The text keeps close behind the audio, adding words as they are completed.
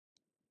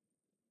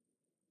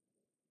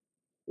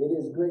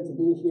great to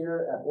be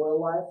here at Oil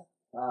Life.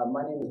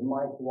 My name is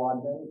Mike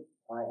Wadman.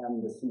 I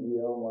am the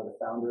CEO and one of the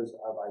founders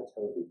of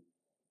iTobi.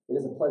 It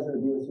is a pleasure to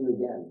be with you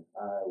again.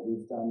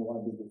 We've done one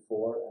of these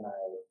before, and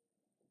I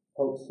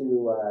hope to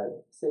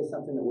say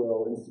something that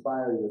will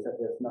inspire you,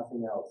 if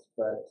nothing else,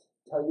 but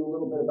tell you a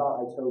little bit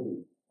about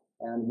iTobi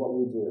and what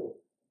we do.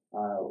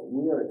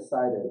 We are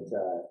excited.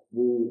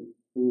 We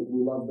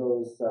love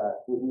those.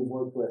 We've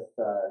worked with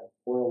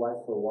Oil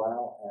Life for a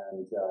while,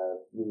 and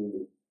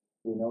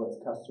we know its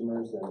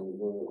customers, and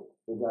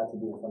we're glad to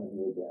be in front of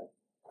you again.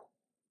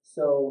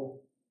 So,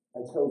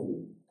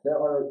 iTobi, there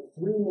are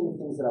three main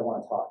things that I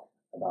want to talk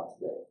about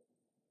today.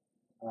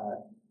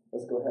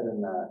 Let's go ahead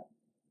and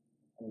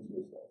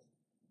introduce those.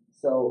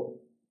 So,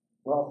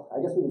 well,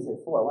 I guess we can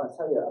say four. I want to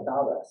tell you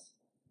about us,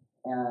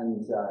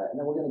 and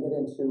then we're going to get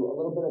into a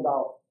little bit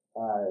about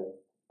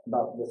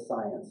the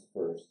science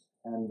first,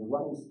 and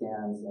running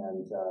scans,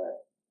 and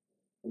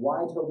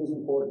why iTobi is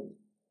important.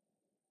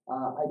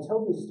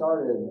 iTobi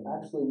started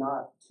actually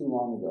not too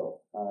long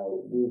ago.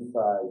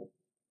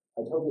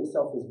 iTobi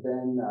itself has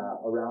been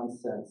around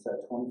since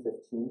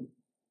 2015.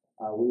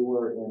 We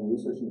were in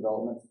research and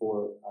development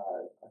for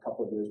a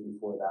couple of years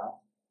before that.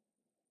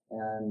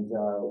 And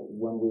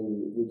when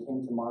we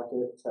came to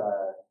market,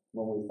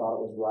 when we thought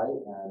it was right,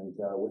 and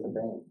with a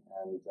bang,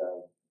 and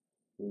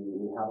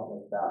we haven't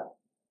looked back.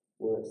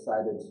 We're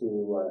excited to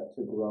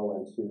grow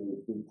and to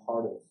be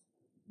part of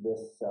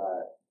this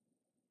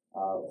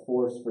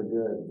force for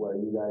good, where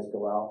you guys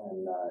go out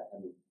and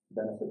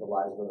benefit the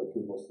lives of other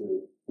people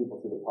through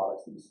the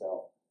products that you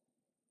sell.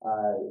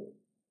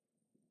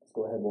 Let's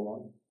go ahead one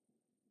more.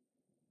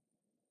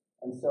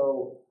 And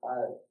so,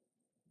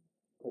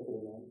 click it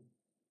again.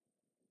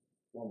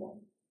 One more.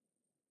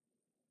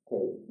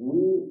 Okay,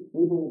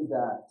 we believe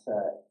that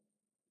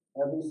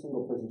every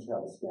single person should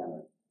have a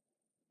scanner.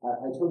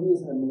 iTobi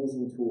is an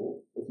amazing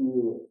tool. If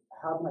you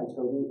have an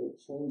iTobi, it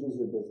changes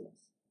your business.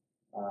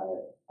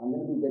 I'm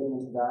going to be getting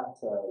into that,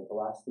 the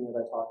last thing that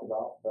I talked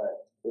about,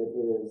 but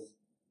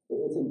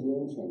it's a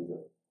game changer.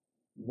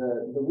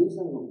 The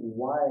reason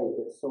why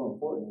it's so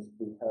important is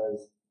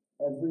because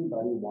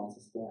everybody wants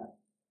a scan.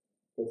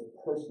 It's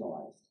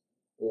personalized.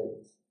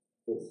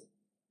 It's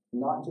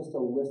not just a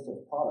list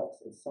of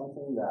products. It's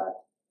something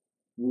that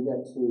you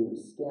get to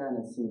scan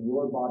and see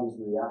your body's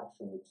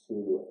reaction to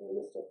a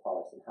list of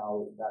products and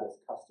how that is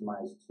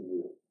customized to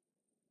you.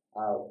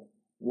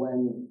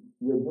 When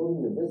you're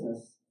building your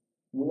business,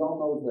 we all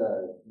know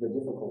the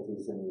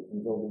difficulties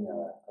in building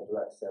a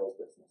direct sales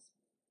business.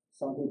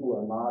 Some people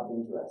are not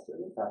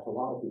interested. In fact, a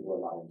lot of people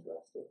are not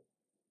interested.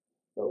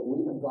 But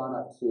we have gone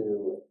up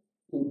to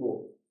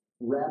people,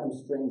 random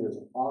strangers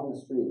on the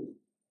street,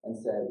 and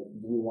said,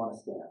 "Do you want a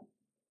scan?"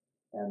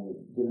 And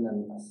given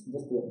them just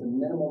the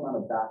minimal amount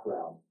of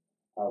background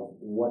of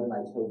what an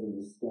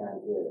iTobi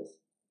scan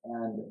is.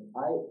 And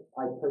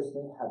I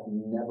personally have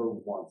never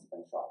once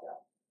been shot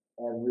down.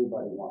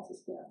 Everybody wants a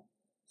scan.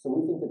 So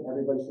we think that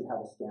everybody should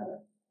have a scanner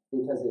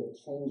because it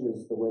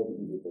changes the way that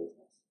you do business.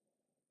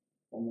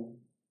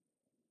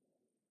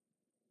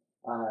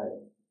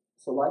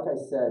 So like I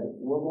said,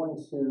 we're going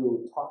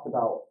to talk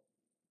about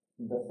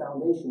the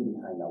foundation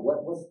behind that.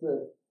 What's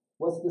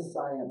the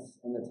science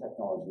and the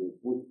technology?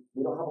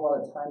 We don't have a lot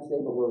of time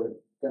today, but we're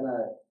going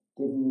to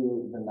give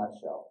you the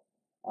nutshell.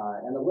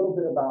 And a little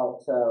bit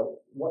about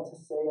what to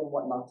say and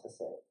what not to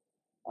say.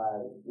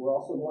 We're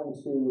also going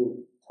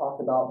to talk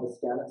about the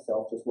scan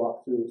itself, just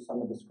walk through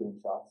some of the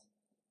screenshots,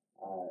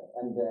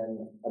 and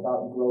then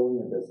about growing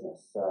your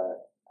business,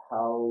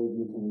 how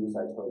you can use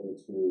iTobi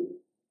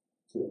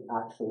to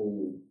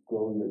actually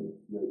grow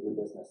your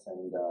business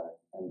and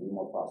be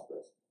more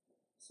prosperous.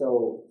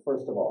 So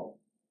first of all,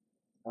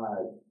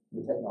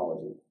 the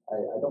technology.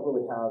 I don't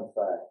really have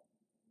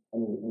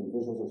any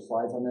visuals or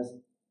slides on this.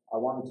 I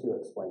wanted to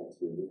explain it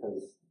to you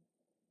because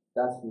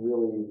that's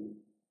really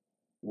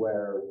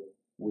where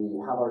we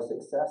have our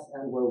success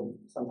and where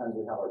sometimes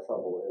we have our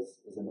trouble is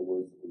in the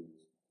words that we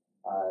use.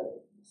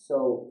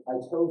 So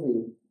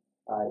iTobi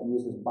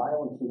uses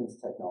bioimpedance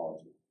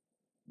technology.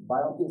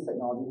 Bioimpedance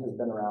technology has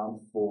been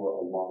around for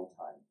a long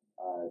time,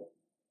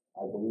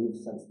 I believe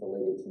since the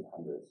late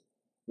 1800s,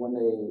 when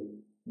they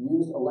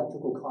used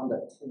electrical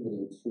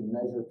conductivity to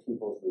measure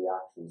people's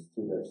reactions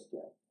through their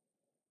skin.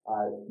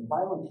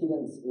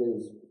 Bioimpedance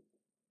is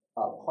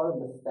part of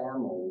the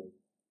family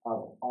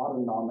of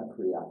autonomic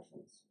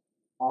reactions.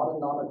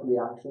 Autonomic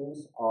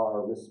reactions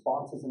are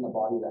responses in the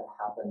body that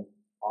happen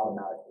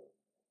automatically.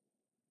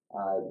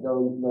 There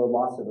are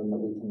lots of them that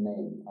we can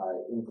name,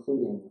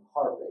 including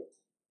heart rate,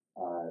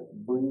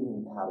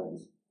 breathing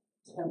patterns,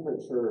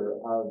 temperature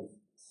of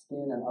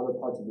skin and other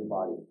parts of your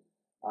body,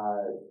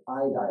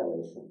 eye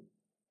dilation,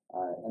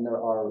 and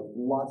there are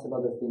lots of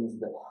other things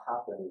that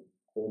happen.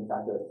 In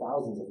fact, there are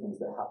thousands of things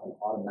that happen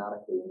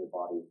automatically in your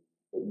body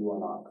that you are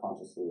not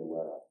consciously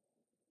aware of.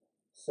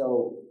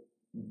 So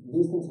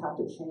these things have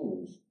to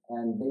change,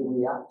 and they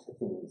react to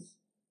things,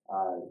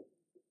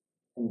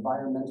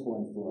 environmental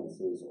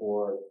influences,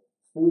 or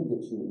food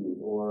that you eat,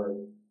 or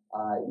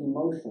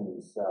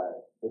emotions.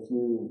 If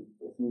you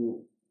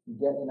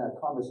get in a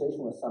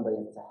conversation with somebody,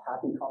 if it's a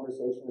happy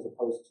conversation as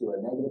opposed to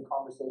a negative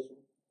conversation,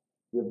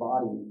 your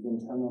body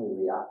internally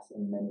reacts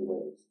in many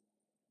ways.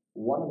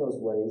 One of those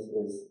ways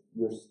is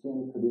your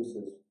skin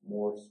produces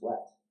more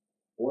sweat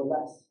or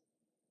less,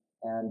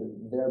 and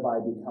thereby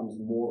becomes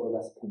more or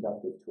less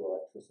conductive to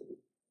electricity.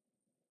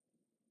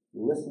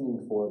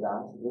 Listening for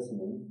that,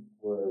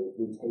 where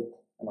we take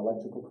an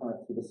electrical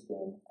current through the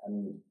skin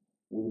and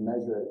we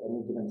measure at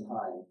any given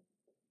time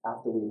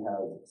after we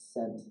have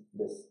sent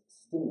this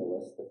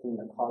stimulus, the thing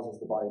that causes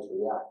the body to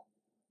react,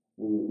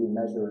 we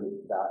measure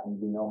that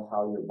and we know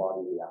how your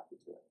body reacted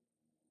to it.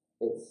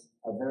 It's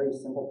a very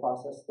simple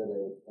process that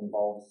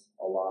involves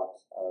a lot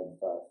of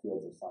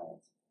fields of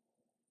science,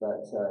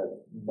 but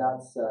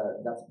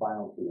that's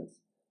bioimpedance.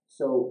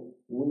 So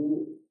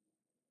we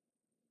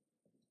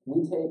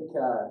take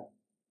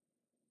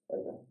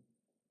like a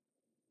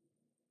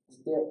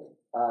stick,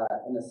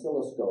 an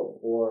oscilloscope,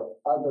 or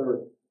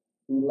other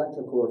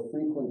electrical or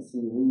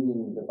frequency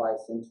reading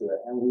device into it,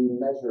 and we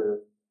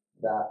measure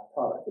that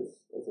product.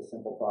 It's a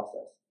simple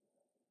process.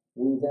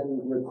 We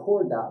then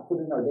record that, put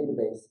it in our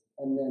database,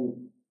 and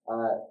then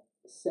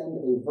send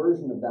a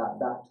version of that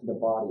back to the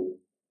body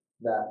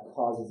that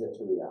causes it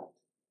to react.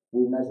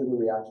 We measure the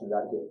reaction of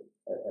that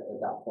at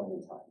that point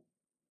in time.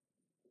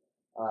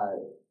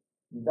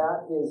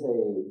 That is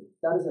a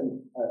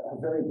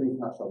very brief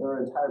nutshell. There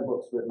are entire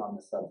books written on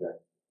this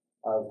subject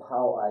of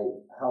how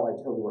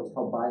iToby works,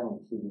 how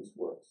bioimpedance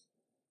works.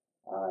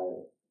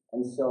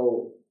 And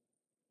so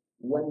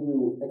when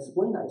you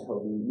explain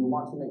iToby, you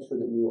want to make sure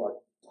that you are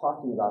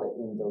talking about it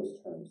in those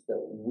terms, that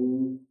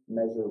we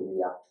measure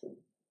reaction.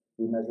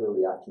 We measure a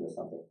reaction to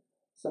something.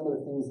 Some of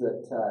the things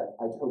that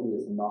iToby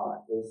is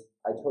not is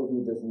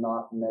iToby does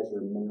not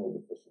measure mineral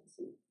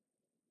deficiency.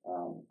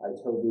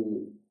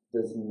 iToby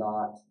does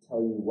not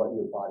tell you what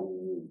your body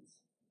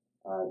needs.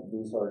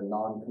 These are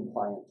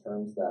non-compliant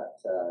terms that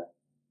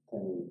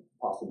can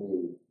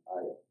possibly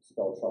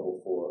spell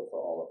trouble for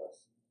all of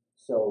us.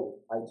 So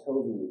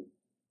iToby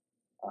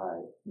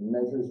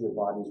measures your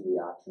body's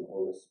reaction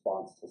or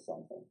response to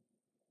something.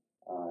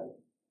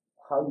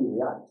 How you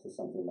react to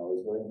something, though,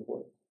 is very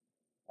important.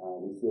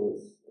 We feel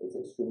it's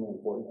extremely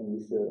important, and you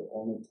should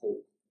only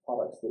take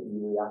products that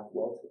you react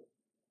well to.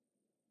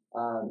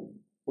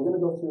 We're going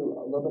to go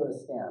through a little bit of a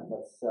scan.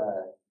 Let's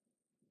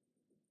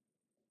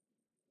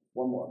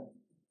one more.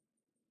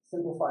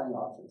 Simplifying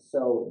options.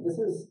 So this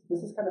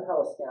is kind of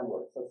how a scan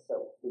works.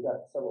 We've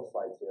got several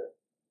slides here.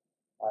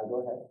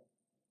 Go ahead.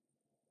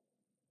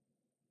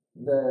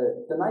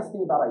 The nice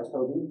thing about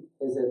iToby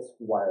is it's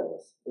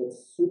wireless.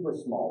 It's super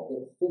small.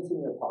 It fits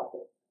in your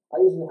pocket. I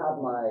usually have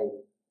my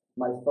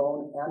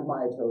phone and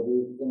my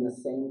iToby in the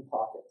same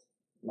pocket,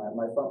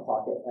 my front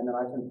pocket, and then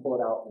I can pull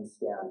it out and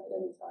scan at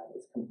any time.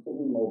 It's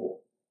completely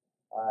mobile.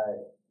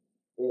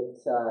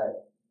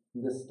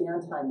 The scan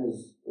time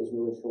is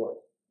really short.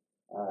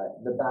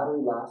 The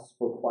battery lasts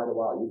for quite a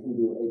while. You can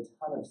do a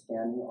ton of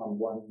scanning on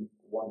one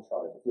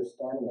charge. If you're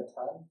scanning a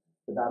ton,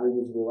 the battery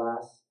usually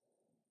lasts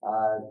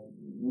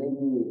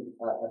maybe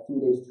a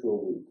few days to a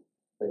week.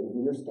 But if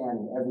you're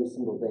scanning every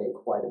single day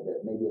quite a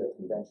bit, maybe at a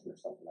convention or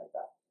something like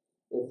that.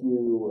 If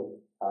you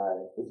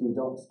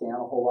don't scan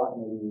a whole lot,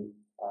 maybe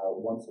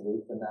once a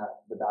week, then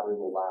the battery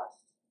will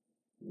last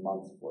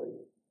months for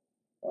you,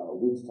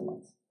 weeks to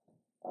months.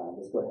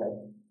 Let's go ahead.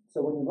 So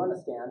when you run a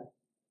scan,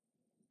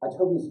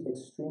 iToby is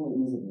extremely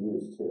easy to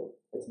use too.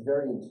 It's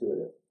very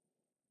intuitive.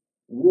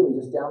 Really,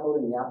 just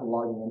downloading the app and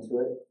logging into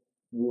it,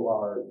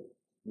 you're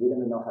going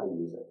to know how to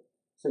use it.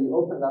 So you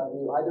open it up and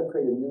you either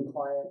create a new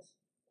client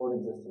or an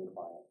existing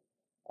client.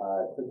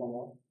 Click one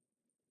more.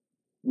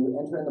 You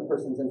enter in the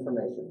person's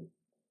information.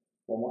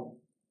 One more.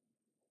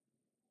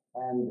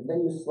 And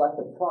then you select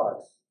the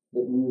products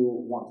that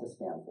you want to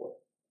scan for.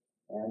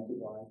 And keep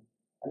going.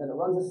 And then it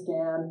runs a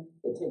scan.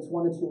 It takes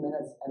 1 to 2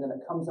 minutes, and then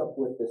it comes up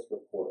with this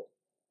report.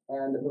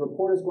 And the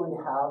report is going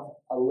to have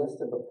a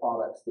list of the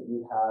products that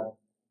you had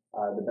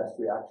the best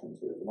reaction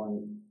to, the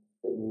ones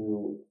that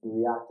you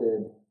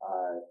reacted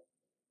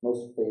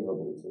most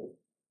favorably to.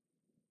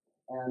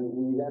 And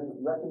we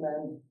then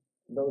recommend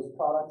those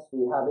products.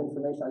 We have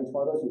information on each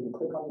one of those. You can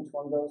click on each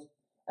one of those.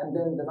 And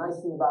then the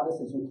nice thing about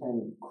this is you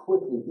can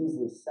quickly,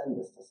 easily send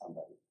this to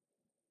somebody.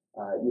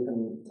 You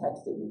can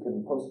text it, you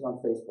can post it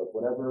on Facebook,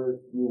 whatever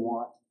you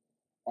want.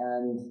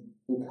 And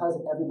because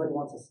everybody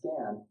wants a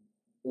scan,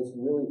 it's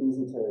really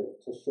easy to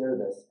share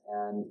this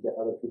and get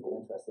other people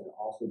interested in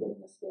also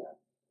getting a scan.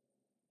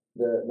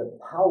 The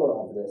power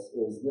of this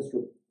is this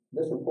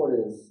report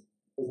is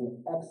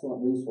an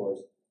excellent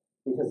resource,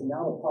 because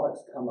now the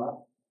products come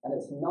up and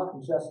it's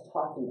not just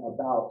talking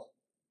about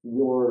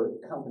your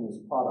company's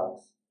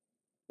products,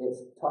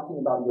 it's talking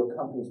about your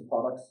company's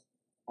products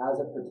as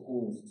it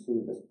pertains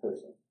to this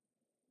person.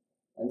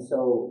 And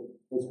so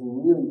it's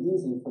really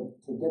easy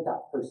to get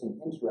that person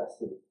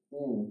interested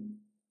in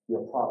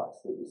your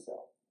products that you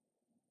sell.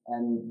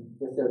 And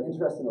if they're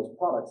interested in those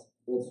products,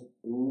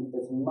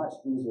 it's much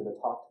easier to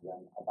talk to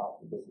them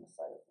about the business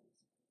side of things.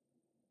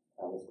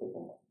 Let's click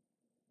one more.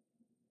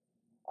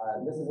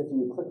 This is if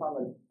you click on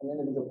an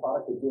individual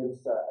product, it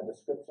gives a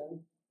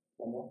description.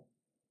 One more.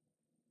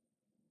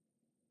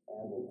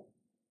 And one more.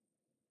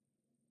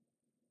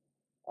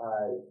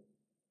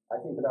 I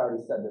think that I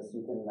already said this.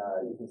 You can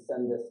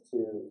send this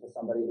to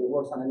somebody. It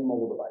works on any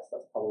mobile device.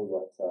 That's probably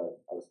what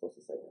I was supposed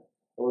to say here.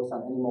 It works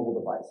on any mobile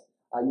device.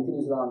 You can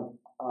use it on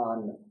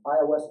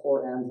iOS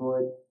or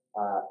Android.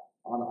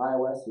 On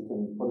iOS, you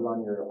can put it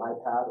on your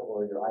iPad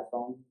or your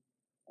iPhone.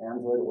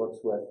 Android, it works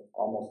with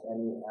almost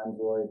any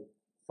Android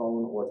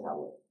phone or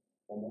tablet.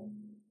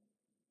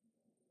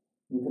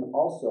 You can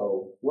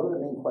also, one of the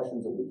main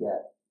questions that we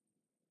get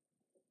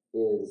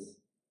is,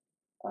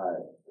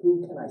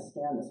 who can I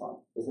scan this on?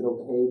 Is it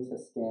okay to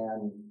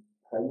scan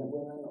pregnant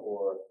women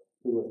or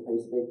people with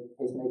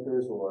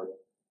pacemakers or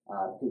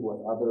people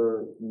with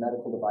other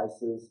medical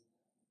devices?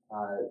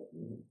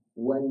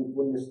 When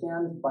you're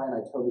scanned by an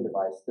iTobi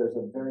device, there's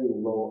a very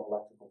low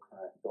electrical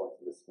current going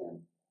through the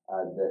skin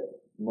that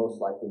most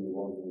likely you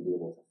won't even be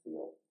able to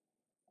feel.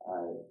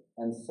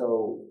 And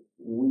so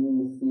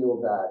we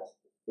feel that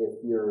if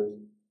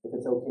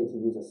it's okay to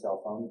use a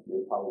cell phone,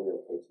 you're probably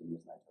okay to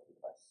use an iTobi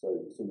device. So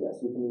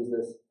yes, you can use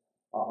this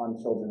on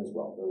children as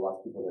well. There are lots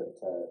of people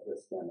that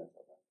scan their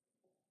children.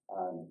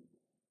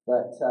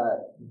 But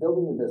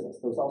building your business,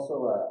 there was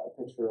also a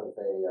picture of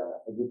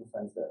a group of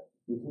friends there.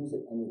 You can use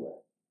it anywhere.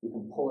 You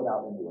can pull it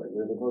out anywhere.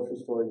 You're at the grocery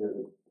store,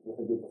 you're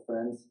with a group of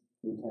friends,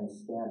 you can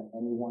scan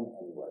anyone,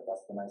 anywhere.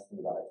 That's the nice thing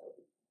about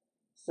iTobi.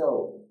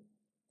 So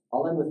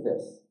I'll end with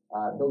this,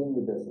 building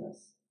your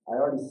business. I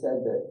already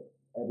said that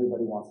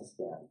everybody wants a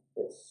scan.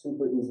 It's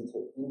super easy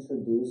to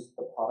introduce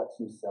the products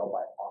you sell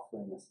by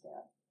offering a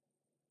scan.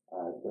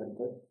 Go ahead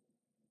and click.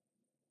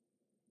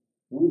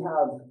 We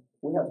have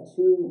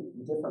two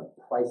different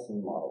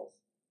pricing models.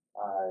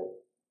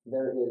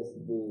 There is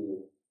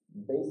the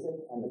basic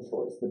and the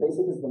choice. The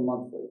basic is the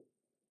monthly.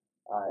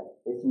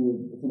 If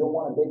you don't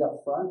want a big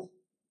upfront,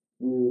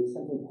 you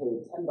simply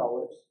pay $10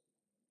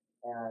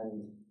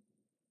 and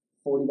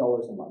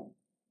 $40 a month.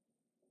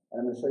 And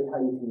I'm going to show you how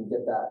you can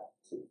get that,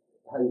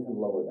 how you can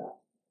lower that.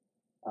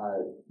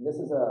 This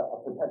is a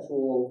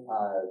perpetual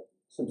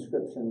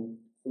subscription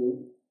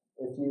fee.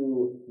 If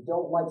you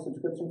don't like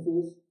subscription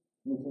fees,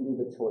 you can do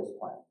the choice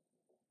plan.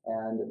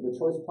 And the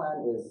choice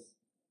plan is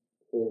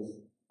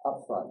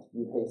upfront.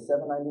 You pay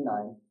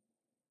 $7.99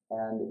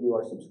 and you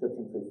are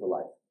subscription free for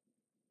life.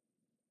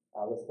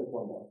 Let's click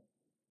one more.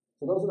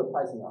 So those are the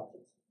pricing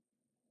options.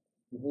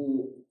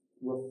 The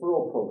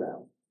referral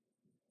program.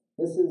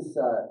 This is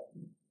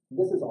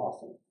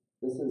awesome.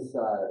 This is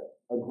a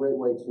great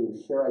way to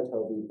share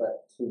iTobi,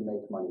 but to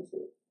make money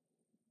too.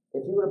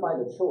 If you were to buy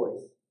the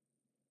choice,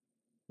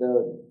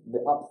 the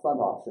upfront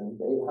option,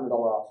 the $800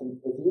 option,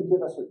 if you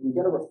get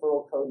a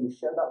referral code, you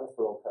share that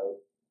referral code,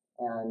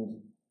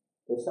 and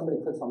if somebody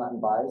clicks on that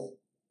and buys,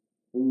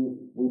 we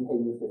pay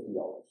you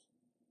 $50.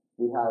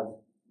 We have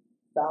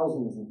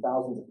thousands and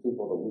thousands of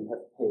people that we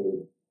have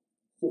paid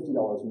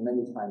 $50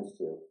 many times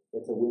to.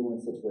 It's a win-win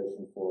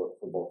situation for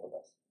both of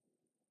us.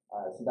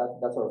 So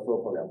that's our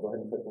referral program. Go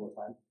ahead and click one more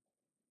time.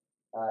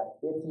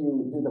 If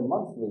you do the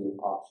monthly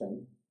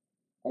option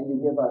and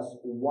you give us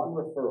one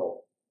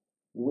referral,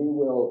 we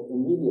will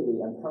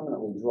immediately and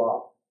permanently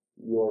drop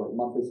your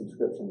monthly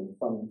subscription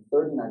from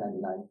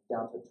 $39.99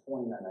 down to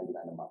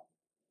 $29.99 a month.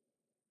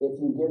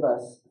 If you give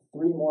us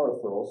 3 more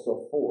referrals,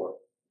 so 4,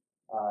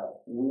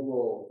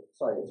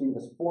 if you give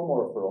us 4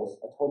 more referrals,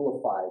 a total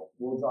of 5,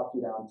 we'll drop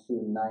you down to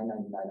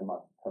 $9.99 a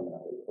month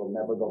permanently. It'll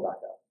never go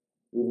back up,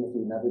 even if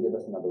you never give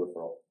us another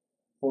referral.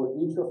 For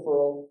each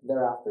referral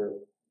thereafter,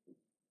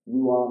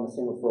 you are on the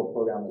same referral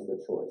program as the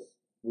choice.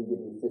 We give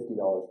you $50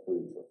 per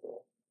each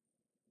referral.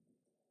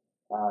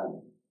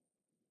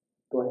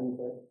 Go ahead and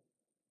click.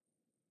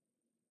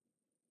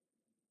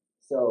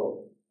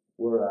 So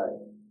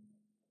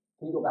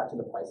can you go back to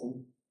the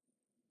pricing?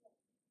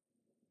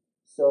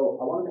 So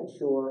I want to make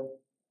sure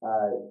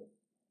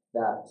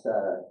that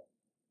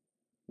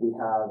we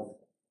have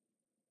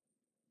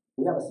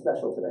a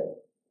special today,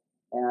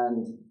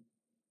 and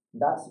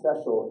that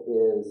special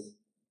is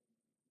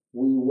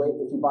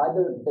if you buy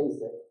the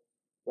basic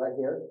right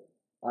here,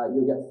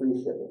 you'll get free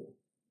shipping.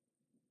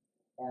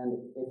 And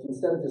if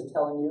instead of just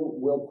telling you,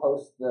 we'll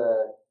post it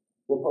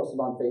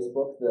on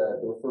Facebook,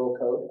 the referral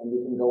code, and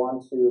you can go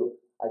on to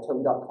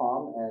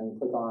itobi.com and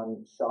click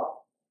on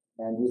shop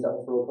and use that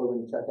referral code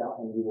when you check out,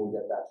 and you will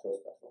get that show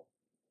special.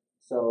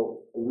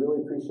 So I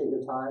really appreciate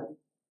your time.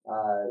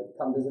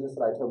 Come visit us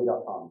at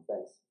itobi.com.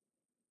 Thanks.